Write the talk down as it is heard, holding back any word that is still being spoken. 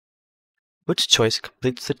Which choice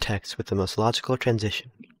completes the text with the most logical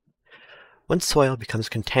transition? When soil becomes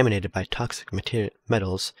contaminated by toxic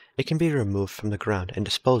metals, it can be removed from the ground and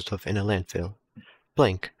disposed of in a landfill.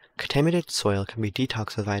 Blank. Contaminated soil can be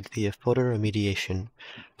detoxified via photoremediation.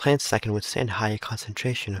 Plants that can withstand high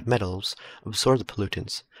concentration of metals absorb the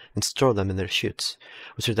pollutants and store them in their shoots,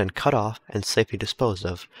 which are then cut off and safely disposed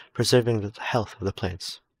of, preserving the health of the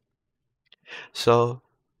plants. So,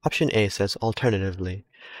 option A says alternatively.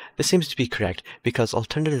 This seems to be correct because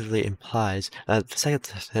alternatively implies that the second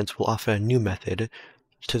sentence will offer a new method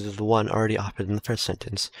to the one already offered in the first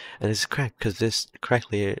sentence, and this is correct because this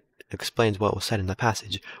correctly explains what was said in the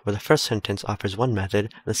passage, where the first sentence offers one method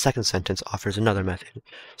and the second sentence offers another method.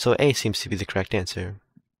 So A seems to be the correct answer.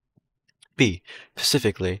 B.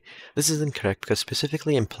 Specifically. This is incorrect because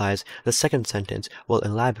specifically implies the second sentence will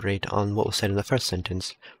elaborate on what was said in the first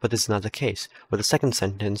sentence, but this is not the case, where the second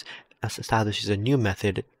sentence establishes a new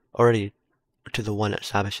method already to the one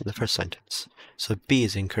established in the first sentence. So B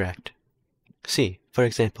is incorrect. C. For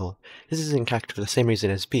example, this is incorrect for the same reason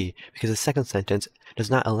as B, because the second sentence does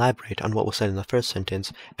not elaborate on what was said in the first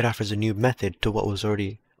sentence, it offers a new method to what was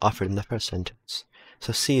already offered in the first sentence.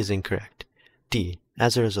 So C is incorrect. D.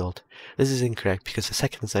 As a result, this is incorrect because the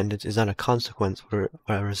second sentence is not a consequence or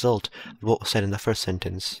a result of what was said in the first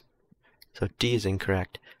sentence. So D is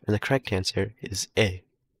incorrect, and the correct answer is A.